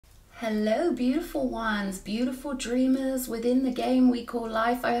Hello, beautiful ones, beautiful dreamers within the game we call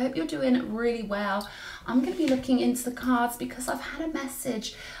life. I hope you're doing really well. I'm going to be looking into the cards because I've had a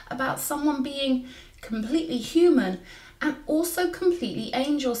message about someone being completely human and also completely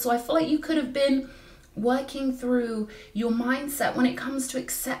angel. So I feel like you could have been working through your mindset when it comes to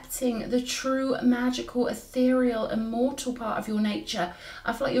accepting the true, magical, ethereal, immortal part of your nature.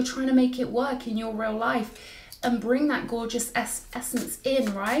 I feel like you're trying to make it work in your real life and bring that gorgeous essence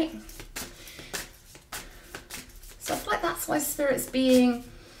in, right? So I feel like that's why Spirit's giving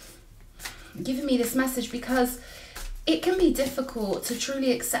me this message, because it can be difficult to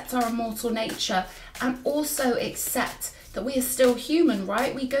truly accept our immortal nature and also accept that we are still human,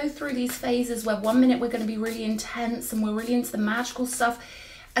 right? We go through these phases where 1 minute we're going to be really intense and we're really into the magical stuff,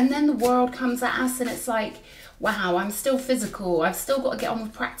 and then the world comes at us and it's like, wow, I'm still physical, I've still got to get on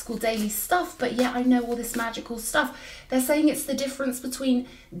with practical daily stuff, but yet I know all this magical stuff. They're saying it's the difference between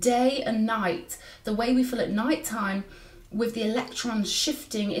day and night. The way we feel at nighttime with the electrons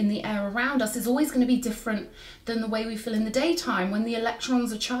shifting in the air around us is always going to be different than the way we feel in the daytime when the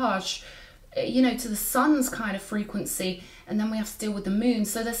electrons are charged, you know, to the sun's kind of frequency, and then we have to deal with the moon.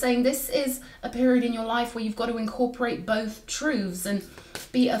 So they're saying this is a period in your life where you've got to incorporate both truths and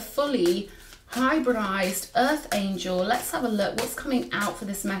be a fully hybridized earth angel. Let's have a look what's coming out for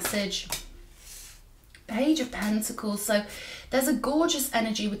this message. Page of Pentacles. So there's a gorgeous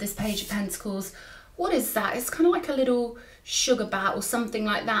energy with this Page of Pentacles. What is that? It's kind of like a little sugar bat or something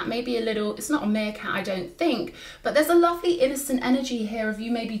like that. Maybe a little, it's not a meerkat, I don't think, but there's a lovely innocent energy here of you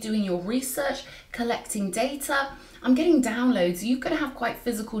maybe doing your research, collecting data. I'm getting downloads. You could have quite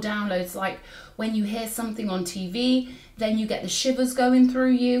physical downloads, like when you hear something on TV, then you get the shivers going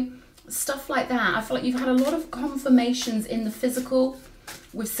through you. Stuff like that. I feel like you've had a lot of confirmations in the physical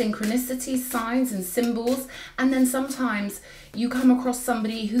with synchronicities, signs and symbols, and then sometimes you come across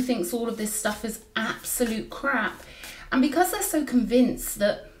somebody who thinks all of this stuff is absolute crap, and because they're so convinced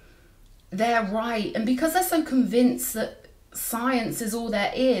that they're right, and because they're so convinced that science is all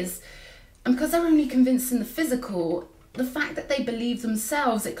there is, and because they're only convinced in the physical, the fact that they believe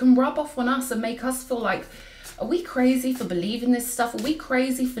themselves, it can rub off on us and make us feel like, are we crazy for believing this stuff? Are we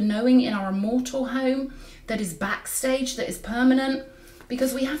crazy for knowing in our immortal home that is backstage, that is permanent?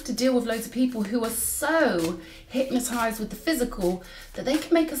 Because we have to deal with loads of people who are so hypnotized with the physical that they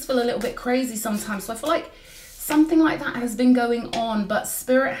can make us feel a little bit crazy sometimes. So I feel like something like that has been going on, but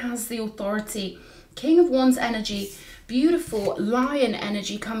Spirit has the authority. King of Wands energy, beautiful lion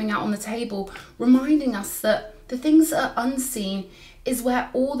energy coming out on the table, reminding us that the things that are unseen is where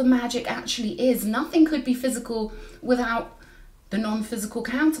all the magic actually is. Nothing could be physical without the non-physical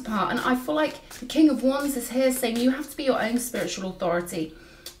counterpart. And I feel like the King of Wands is here saying you have to be your own spiritual authority.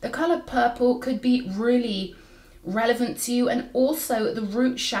 The color purple could be really relevant to you, and also the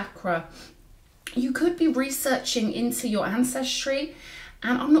root chakra. You could be researching into your ancestry,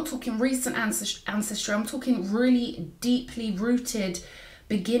 and I'm not talking recent ancestry, I'm talking really deeply rooted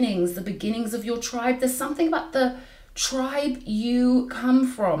beginnings, the beginnings of your tribe. There's something about the tribe you come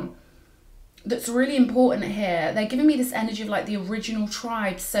from that's really important here. They're giving me this energy of like the original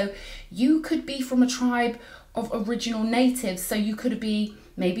tribe. So you could be from a tribe of original natives. So you could be,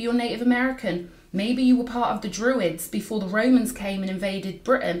 maybe you're Native American, maybe you were part of the Druids before the Romans came and invaded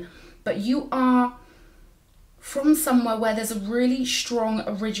Britain, but you are from somewhere where there's a really strong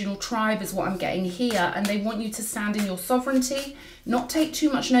original tribe is what I'm getting here, and they want you to stand in your sovereignty, not take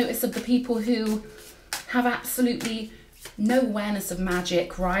too much notice of the people who have absolutely no awareness of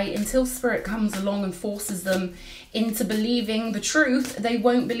magic, right? Until Spirit comes along and forces them into believing the truth, they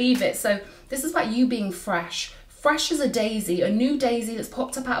won't believe it. So this is about you being fresh. Fresh as a daisy, a new daisy that's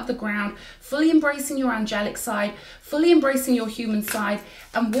popped up out of the ground, fully embracing your angelic side, fully embracing your human side,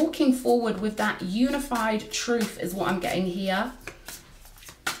 and walking forward with that unified truth is what I'm getting here.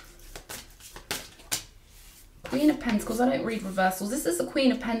 Queen of Pentacles. I don't read reversals. This is the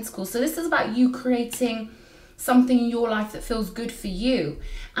Queen of Pentacles. So this is about you creating something in your life that feels good for you.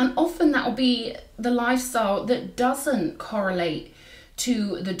 And often that will be the lifestyle that doesn't correlate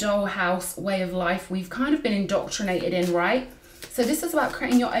to the dollhouse way of life we've kind of been indoctrinated in, right? So this is about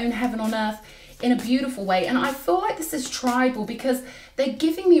creating your own heaven on earth in a beautiful way. And I feel like this is tribal because they're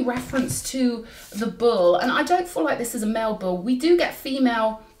giving me reference to the bull. And I don't feel like this is a male bull. We do get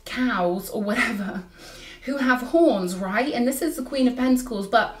female cows or whatever who have horns, right? And this is the Queen of Pentacles.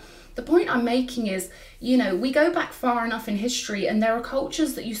 But the point I'm making is, you know, we go back far enough in history and there are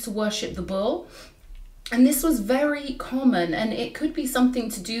cultures that used to worship the bull. And this was very common, and it could be something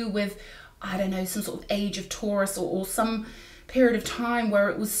to do with, I don't know, some sort of age of Taurus or some period of time where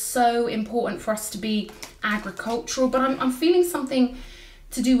it was so important for us to be agricultural. But I'm feeling something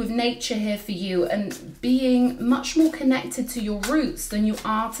to do with nature here for you and being much more connected to your roots than you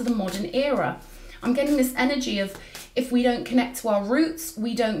are to the modern era. I'm getting this energy of if we don't connect to our roots,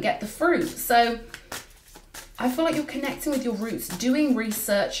 we don't get the fruit. So I feel like you're connecting with your roots, doing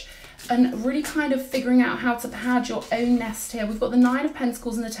research, and really kind of figuring out how to pad your own nest here. We've got the 9 of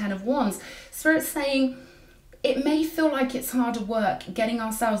Pentacles and the 10 of Wands. Spirit's saying it may feel like it's harder work getting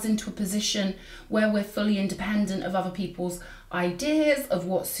ourselves into a position where we're fully independent of other people's ideas, of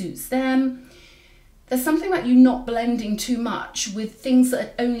what suits them. There's something about you not blending too much with things that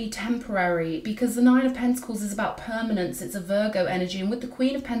are only temporary, because the 9 of Pentacles is about permanence. It's a Virgo energy. And with the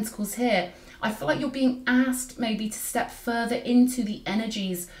Queen of Pentacles here, I feel like you're being asked maybe to step further into the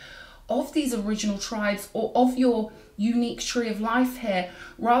energies of these original tribes or of your unique tree of life here,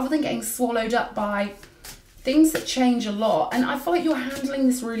 rather than getting swallowed up by things that change a lot. And I feel like you're handling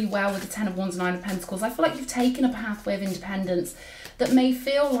this really well with the 10 of Wands, 9 of Pentacles. I feel like you've taken a pathway of independence that may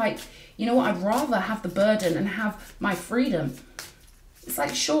feel like, you know what, I'd rather have the burden and have my freedom. It's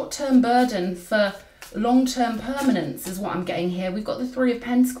like short-term burden for long-term permanence is what I'm getting here. We've got the 3 of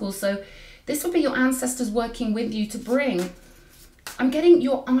Pentacles. So this would be your ancestors working with you to bring, I'm getting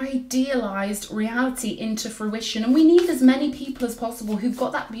your idealized reality into fruition. And we need as many people as possible who've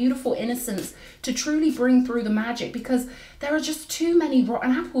got that beautiful innocence to truly bring through the magic, because there are just too many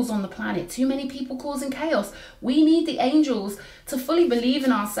rotten apples on the planet, too many people causing chaos. We need the angels to fully believe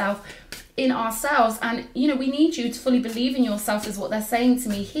in ourselves. And, you know, we need you to fully believe in yourself is what they're saying to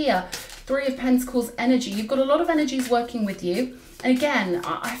me here. 3 of Pentacles energy. You've got a lot of energies working with you. And again,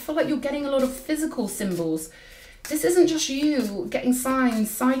 I feel like you're getting a lot of physical symbols. This isn't just you getting signs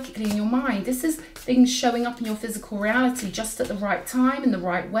psychically in your mind. This is things showing up in your physical reality just at the right time, in the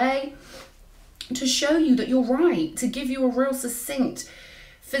right way, to show you that you're right, to give you a real succinct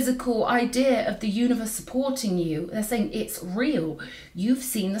physical idea of the universe supporting you. They're saying it's real. You've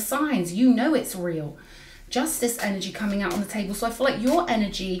seen the signs. You know it's real. Justice energy coming out on the table. So I feel like your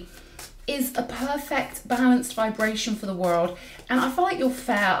energy is a perfect balanced vibration for the world, and I feel like you're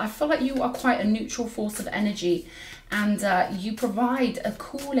fair. I feel like you are quite a neutral force of energy, and you provide a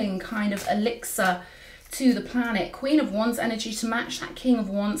cooling kind of elixir to the planet. Queen of Wands energy to match that King of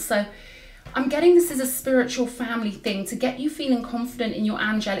Wands. So I'm getting this is a spiritual family thing to get you feeling confident in your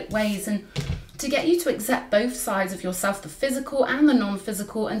angelic ways, and to get you to accept both sides of yourself, the physical and the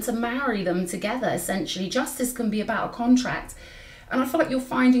non-physical, and to marry them together essentially. Justice can be about a contract. And I feel like you're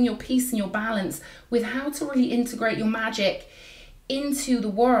finding your peace and your balance with how to really integrate your magic into the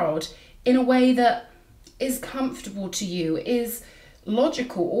world in a way that is comfortable to you, is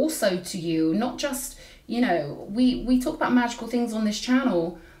logical also to you. Not just, you know, we talk about magical things on this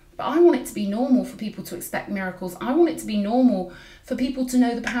channel, but I want it to be normal for people to expect miracles. I want it to be normal for people to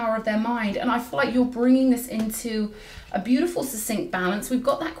know the power of their mind. And I feel like you're bringing this into a beautiful, succinct balance. We've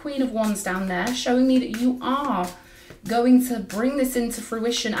got that Queen of Wands down there showing me that you are going to bring this into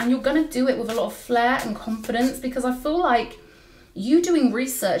fruition, and you're going to do it with a lot of flair and confidence, because I feel like you doing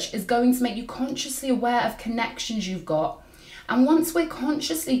research is going to make you consciously aware of connections you've got. And once we're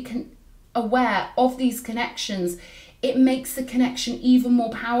consciously aware of these connections, it makes the connection even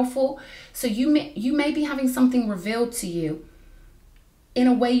more powerful. So you may be having something revealed to you in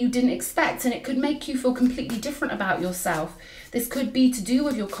a way you didn't expect, and it could make you feel completely different about yourself. This could be to do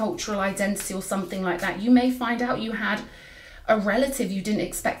with your cultural identity or something like that. You may find out you had a relative you didn't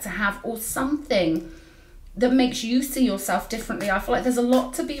expect to have, or something that makes you see yourself differently. I feel like there's a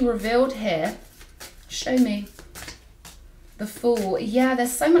lot to be revealed here. Show me. The Fool. Yeah,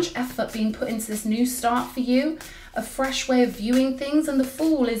 there's so much effort being put into this new start for you, a fresh way of viewing things. And the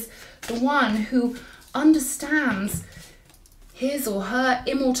Fool is the one who understands his or her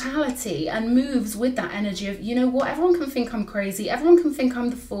immortality and moves with that energy of, you know what, everyone can think I'm crazy, everyone can think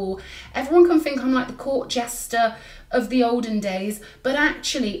I'm the fool, everyone can think I'm like the court jester of the olden days, but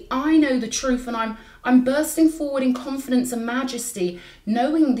actually I know the truth, and I'm bursting forward in confidence and majesty,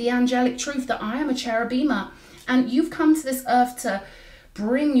 knowing the angelic truth that I am a cherubima. And you've come to this earth to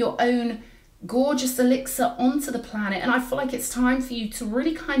bring your own gorgeous elixir onto the planet, and I feel like it's time for you to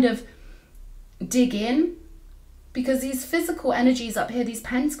really kind of dig in, because these physical energies up here, these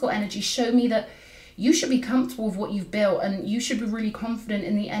pentacle energies, show me that you should be comfortable with what you've built, and you should be really confident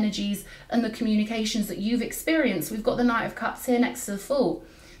in the energies and the communications that you've experienced. We've got the Knight of Cups here next to the Fool.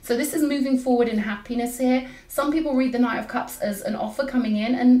 So this is moving forward in happiness here. Some people read the Knight of Cups as an offer coming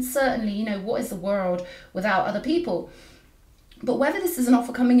in, and certainly, you know, what is the world without other people? But whether this is an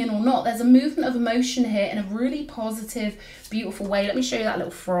offer coming in or not, there's a movement of emotion here in a really positive, beautiful way. Let me show you that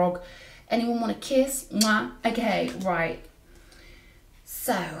little frog. Anyone want a kiss? Mwah. Okay, right.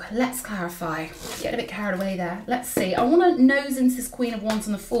 So let's clarify. Get a bit carried away there. Let's see. I want to nose into this Queen of Wands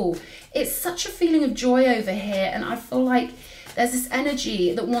and the Fool. It's such a feeling of joy over here, and I feel like there's this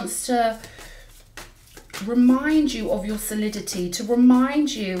energy that wants to remind you of your solidity, to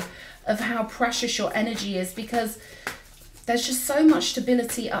remind you of how precious your energy is, because there's just so much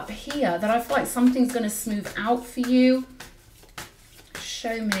stability up here that I feel like something's going to smooth out for you.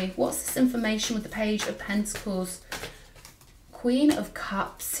 Show me. What's this information with the Page of Pentacles? Queen of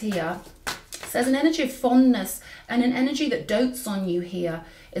Cups here. So there's an energy of fondness and an energy that dotes on you here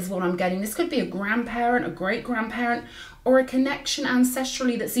is what I'm getting. This could be a grandparent, a great-grandparent, or a connection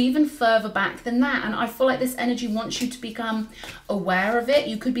ancestrally that's even further back than that. And I feel like this energy wants you to become aware of it.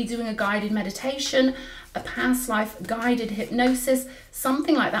 You could be doing a guided meditation, a past life guided hypnosis,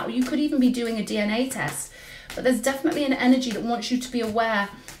 something like that. Or you could even be doing a DNA test. But there's definitely an energy that wants you to be aware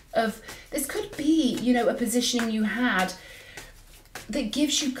of, this could be, you know, a positioning you had that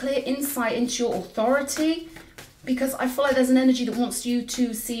gives you clear insight into your authority, because I feel like there's an energy that wants you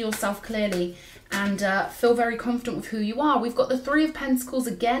to see yourself clearly and feel very confident with who you are. We've got the Three of Pentacles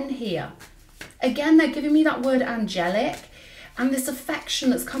again here. Again, they're giving me that word angelic, and this affection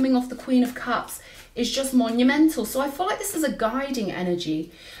that's coming off the Queen of Cups is just monumental. So I feel like this is a guiding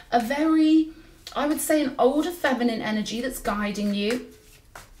energy, a very, I would say, an older feminine energy that's guiding you.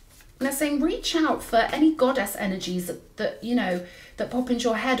 And they're saying reach out for any goddess energies that you know, that pop into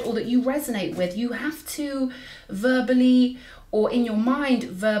your head or that you resonate with. You have to verbally or in your mind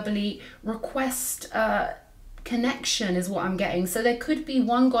verbally request connection is what I'm getting. So there could be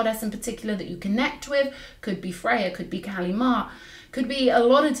one goddess in particular that you connect with, could be Freya, could be Kali Ma, could be a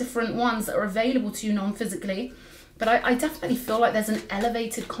lot of different ones that are available to you non-physically. But I definitely feel like there's an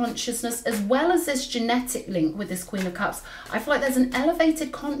elevated consciousness, as well as this genetic link with this Queen of Cups. I feel like there's an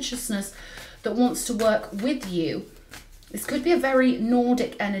elevated consciousness that wants to work with you. This could be a very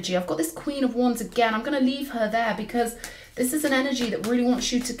Nordic energy. I've got this Queen of Wands again. I'm going to leave her there because this is an energy that really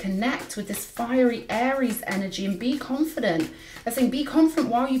wants you to connect with this fiery Aries energy and be confident. They're saying be confident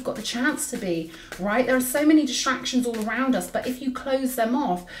while you've got the chance to be, right? There are so many distractions all around us, but if you close them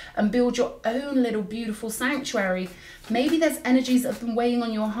off and build your own little beautiful sanctuary, maybe there's energies that have been weighing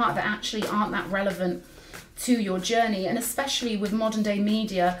on your heart that actually aren't that relevant to your journey. And especially with modern day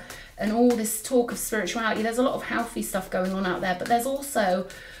media and all this talk of spirituality, there's a lot of healthy stuff going on out there, but there's also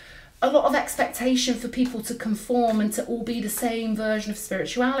a lot of expectation for people to conform and to all be the same version of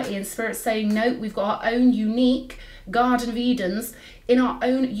spirituality. And Spirit's saying, no, we've got our own unique Garden of Edens in our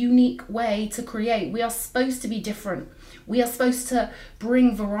own unique way to create. We are supposed to be different. We are supposed to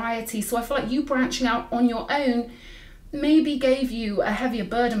bring variety. So I feel like you branching out on your own maybe gave you a heavier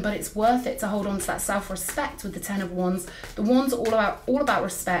burden, but it's worth it to hold on to that self-respect with the Ten of Wands. The Wands are all about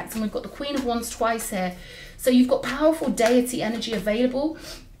respect. And we've got the Queen of Wands twice here. So you've got powerful deity energy available.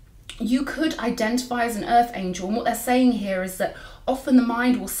 You could identify as an earth angel, and what they're saying here is that often the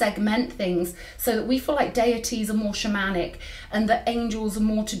mind will segment things so that we feel like deities are more shamanic and that angels are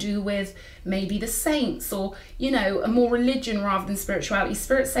more to do with maybe the saints, or, you know, a more religion rather than spirituality.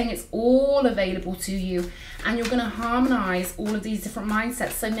 Spirit's saying it's all available to you, and you're going to harmonize all of these different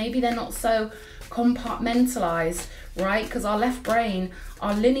mindsets, so maybe they're not so compartmentalized, right? Because our left brain,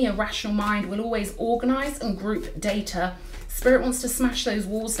 our linear rational mind, will always organize and group data. Spirit wants to smash those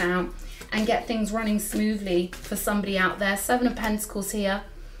walls down and get things running smoothly for somebody out there. Seven of Pentacles here.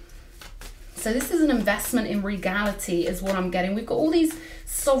 So this is an investment in regality is what I'm getting. We've got all these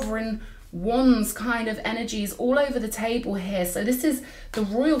sovereign wands kind of energies all over the table here. So this is the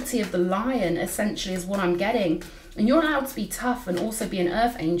royalty of the lion, essentially, is what I'm getting. And you're allowed to be tough and also be an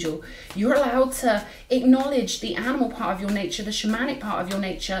earth angel. You're allowed to acknowledge the animal part of your nature, the shamanic part of your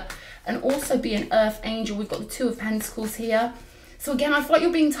nature, and also be an earth angel. We've got the Two of Pentacles here. So again, I feel like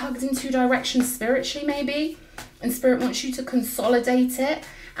you're being tugged in two directions spiritually maybe, and Spirit wants you to consolidate it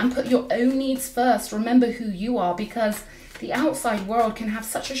and put your own needs first. Remember who you are, because the outside world can have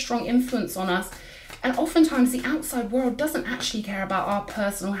such a strong influence on us, and oftentimes the outside world doesn't actually care about our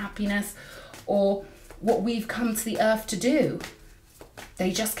personal happiness or what we've come to the earth to do.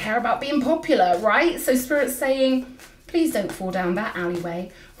 They just care about being popular, right? So Spirit's saying, please don't fall down that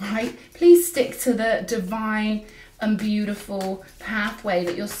alleyway, right? Please stick to the divine and beautiful pathway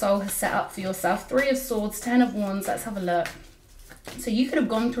that your soul has set up for yourself. Three of Swords, Ten of Wands, let's have a look. So you could have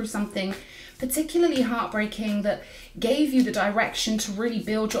gone through something particularly heartbreaking that gave you the direction to really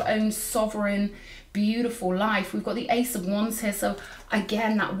build your own sovereign, beautiful life. We've got the Ace of Wands here. So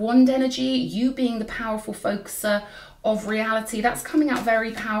again, that wand energy, you being the powerful focuser of reality, that's coming out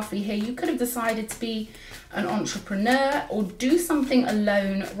very powerfully here. You could have decided to be an entrepreneur or do something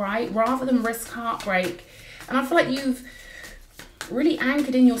alone, right? Rather than risk heartbreak. And I feel like you've Really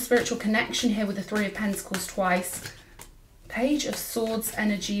anchored in your spiritual connection here with the Three of Pentacles twice. Page of Swords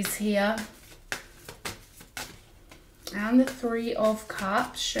energies here. And the Three of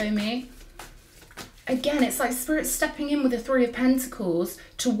Cups, show me. Again, it's like Spirit stepping in with the Three of Pentacles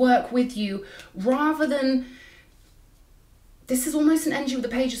to work with you, rather than, this is almost an energy with the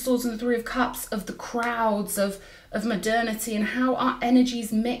Page of Swords and the Three of Cups of the crowds, of modernity, and how our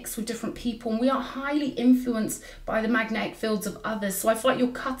energies mix with different people. And we are highly influenced by the magnetic fields of others. So I feel like you're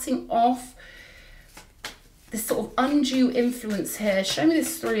cutting off this sort of undue influence here. Show me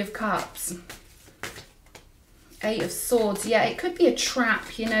this Three of Cups. Eight of Swords. Yeah, it could be a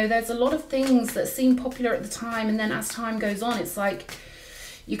trap. You know, there's a lot of things that seem popular at the time, and then as time goes on, it's like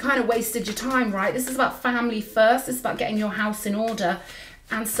you kind of wasted your time, right? This is about family first. This is about getting your house in order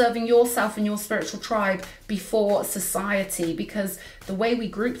and serving yourself and your spiritual tribe before society, because the way we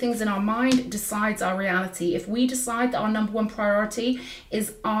group things in our mind decides our reality. If we decide that our number one priority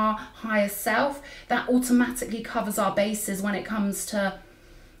is our higher self, that automatically covers our bases when it comes to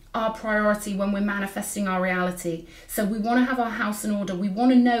our priority when we're manifesting our reality. So we want to have our house in order. We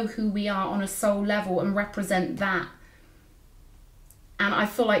want to know who we are on a soul level and represent that. And I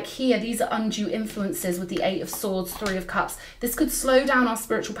feel like here, these are undue influences with the Eight of Swords, Three of Cups. This could slow down our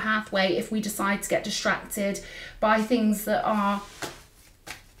spiritual pathway if we decide to get distracted by things that are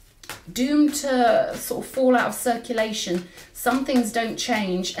doomed to sort of fall out of circulation. Some things don't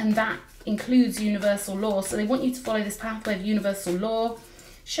change, and that includes universal law. So they want you to follow this pathway of universal law.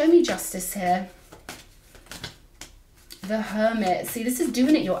 Show me justice here. The Hermit. See, this is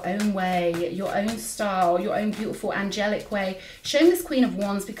doing it your own way, your own style, your own beautiful angelic way. Show me this Queen of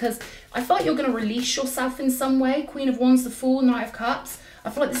Wands, because I feel like you're going to release yourself in some way. Queen of Wands, the Fool, Knight of Cups. I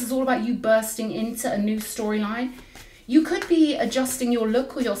feel like this is all about you bursting into a new storyline. You could be adjusting your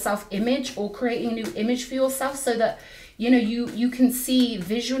look or your self-image, or creating a new image for yourself so that, you know, you can see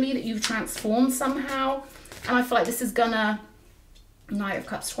visually that you've transformed somehow. And I feel like this is gonna, Knight of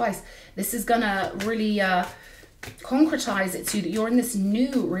Cups twice, this is gonna really concretize it to you that you're in this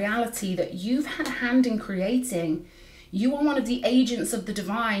new reality that you've had a hand in creating. You are one of the agents of the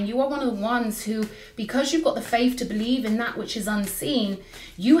divine. You are one of the ones who, because you've got the faith to believe in that which is unseen,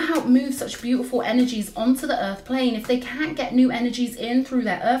 you help move such beautiful energies onto the earth plane. If they can't get new energies in through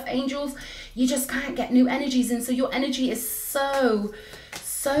their earth angels, you just can't get new energies in. So your energy is so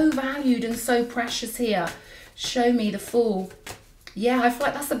valued and so precious here. Show me the Fool. Yeah, I feel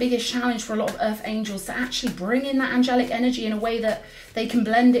like that's the biggest challenge for a lot of earth angels, to actually bring in that angelic energy in a way that they can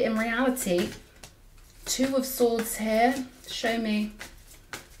blend it in reality. Two of Swords here. Show me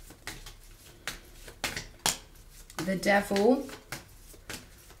the Devil.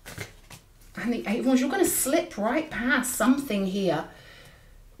 And the Eight of Wands. You're going to slip right past something here.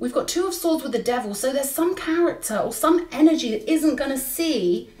 We've got Two of Swords with the Devil. So there's some character or some energy that isn't going to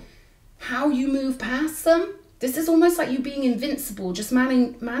see how you move past them. This is almost like you being invincible, just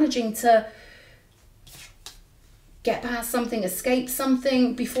managing to get past something, escape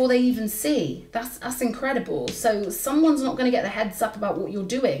something before they even see. That's incredible. So someone's not going to get the heads up about what you're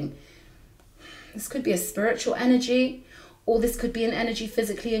doing. This could be a spiritual energy, or this could be an energy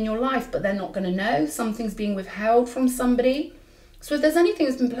physically in your life, but they're not going to know. Something's being withheld from somebody. So if there's anything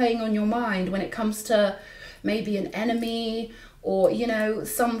that's been playing on your mind when it comes to maybe an enemy or, you know,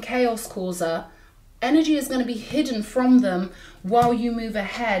 some chaos causer, energy is going to be hidden from them while you move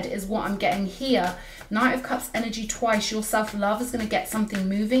ahead, is what I'm getting here. Knight of Cups energy twice. Your self-love is going to get something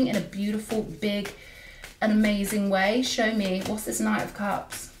moving in a beautiful, big, and amazing way. Show me. What's this Knight of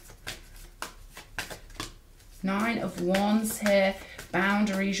Cups? Nine of Wands here.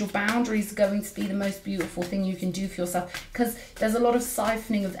 Boundaries. Your boundaries are going to be the most beautiful thing you can do for yourself, because there's a lot of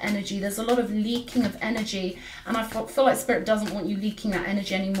siphoning of energy. There's a lot of leaking of energy, and I feel like Spirit doesn't want you leaking that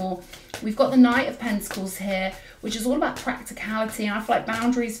energy anymore. We've got the Knight of Pentacles here, which is all about practicality, and I feel like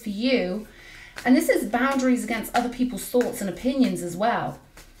boundaries for you, and this is boundaries against other people's thoughts and opinions as well.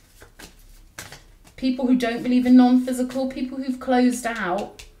 People who don't believe in non-physical, people who've closed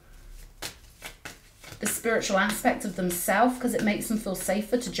out the spiritual aspect of themselves because it makes them feel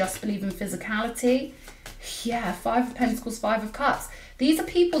safer to just believe in physicality. Yeah, Five of Pentacles, Five of Cups. These are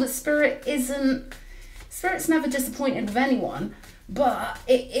people that Spirit's never disappointed with anyone, but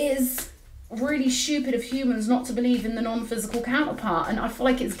it is really stupid of humans not to believe in the non-physical counterpart. And I feel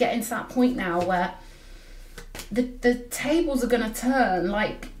like it's getting to that point now where the tables are going to turn.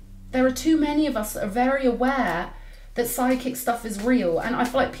 Like, there are too many of us that are very aware that psychic stuff is real, and I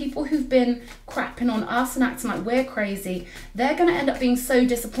feel like people who've been crapping on us and acting like we're crazy, they're going to end up being so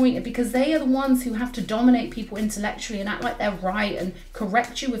disappointed, because they are the ones who have to dominate people intellectually and act like they're right and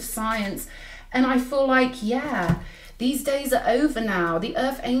correct you with science. And I feel like, yeah, These days are over now. The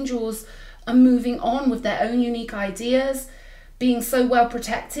earth angels are moving on with their own unique ideas, being so well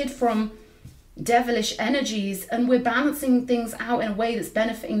protected from devilish energies, and we're balancing things out in a way that's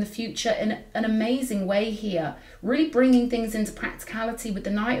benefiting the future in an amazing way here, really bringing things into practicality with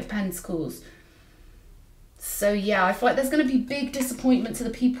the Knight of Pentacles. So yeah, I feel like there's going to be big disappointment to the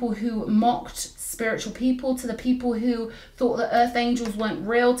people who mocked spiritual people, to the people who thought that earth angels weren't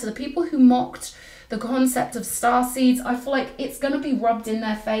real, to the people who mocked the concept of star seeds. I feel like it's going to be rubbed in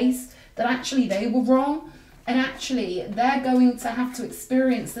their face that actually they were wrong, and actually they're going to have to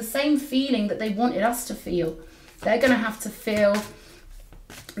experience the same feeling that they wanted us to feel. They're going to have to feel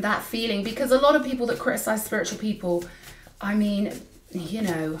that feeling, because a lot of people that criticize spiritual people, I mean, you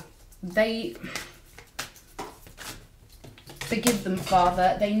know, they... Forgive them,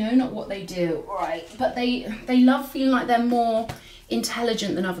 Father. They know not what they do, right? But they love feeling like they're more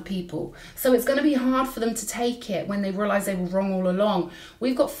intelligent than other people. So it's going to be hard for them to take it when they realize they were wrong all along.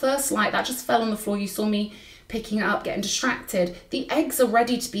 We've got first light. That just fell on the floor. You saw me picking it up, getting distracted. The eggs are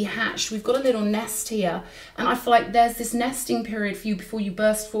ready to be hatched. We've got a little nest here. And I feel like there's this nesting period for you before you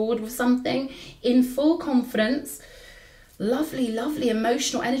burst forward with something in full confidence. Lovely, lovely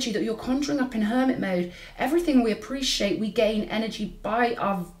emotional energy that you're conjuring up in hermit mode. Everything we appreciate, we gain energy by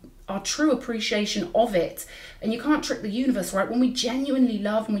our true appreciation of it. And you can't trick the universe, right? When we genuinely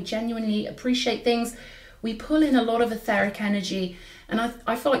love and we genuinely appreciate things, we pull in a lot of etheric energy. And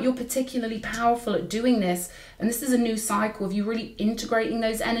I feel like you're particularly powerful at doing this. And this is a new cycle of you really integrating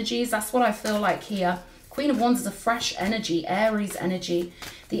those energies. That's what I feel like here. Queen of Wands is a fresh energy, Aries energy,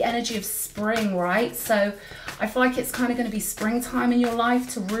 the energy of spring, right? So I feel like it's kind of going to be springtime in your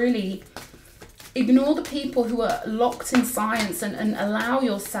life to really ignore the people who are locked in science and allow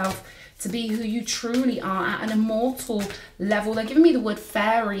yourself to be who you truly are at an immortal level. They're giving me the word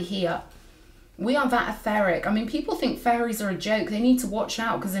fairy here. We are that etheric. I mean, people think fairies are a joke. They need to watch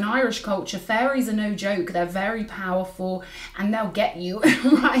out, because in Irish culture, fairies are no joke. They're very powerful and they'll get you,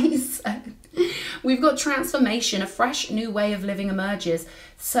 right? So we've got transformation, a fresh new way of living emerges.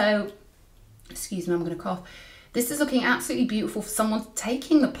 So, excuse me, I'm going to cough. This is looking absolutely beautiful for someone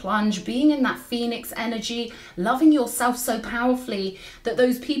taking the plunge, being in that phoenix energy, loving yourself so powerfully that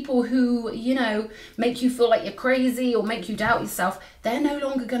those people who, you know, make you feel like you're crazy or make you doubt yourself, they're no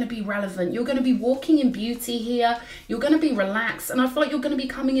longer going to be relevant. You're going to be walking in beauty here. You're going to be relaxed. And I feel like you're going to be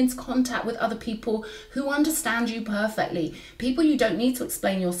coming into contact with other people who understand you perfectly. People you don't need to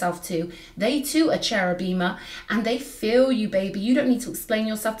explain yourself to. They too are cherubima and they feel you, baby. You don't need to explain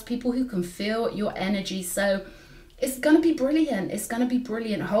yourself to people who can feel your energy. So it's going to be brilliant. It's going to be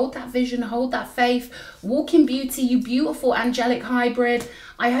brilliant. Hold that vision. Hold that faith. Walk in beauty, you beautiful angelic hybrid.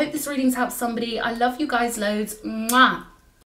 I hope this reading's helped somebody. I love you guys loads. Mwah.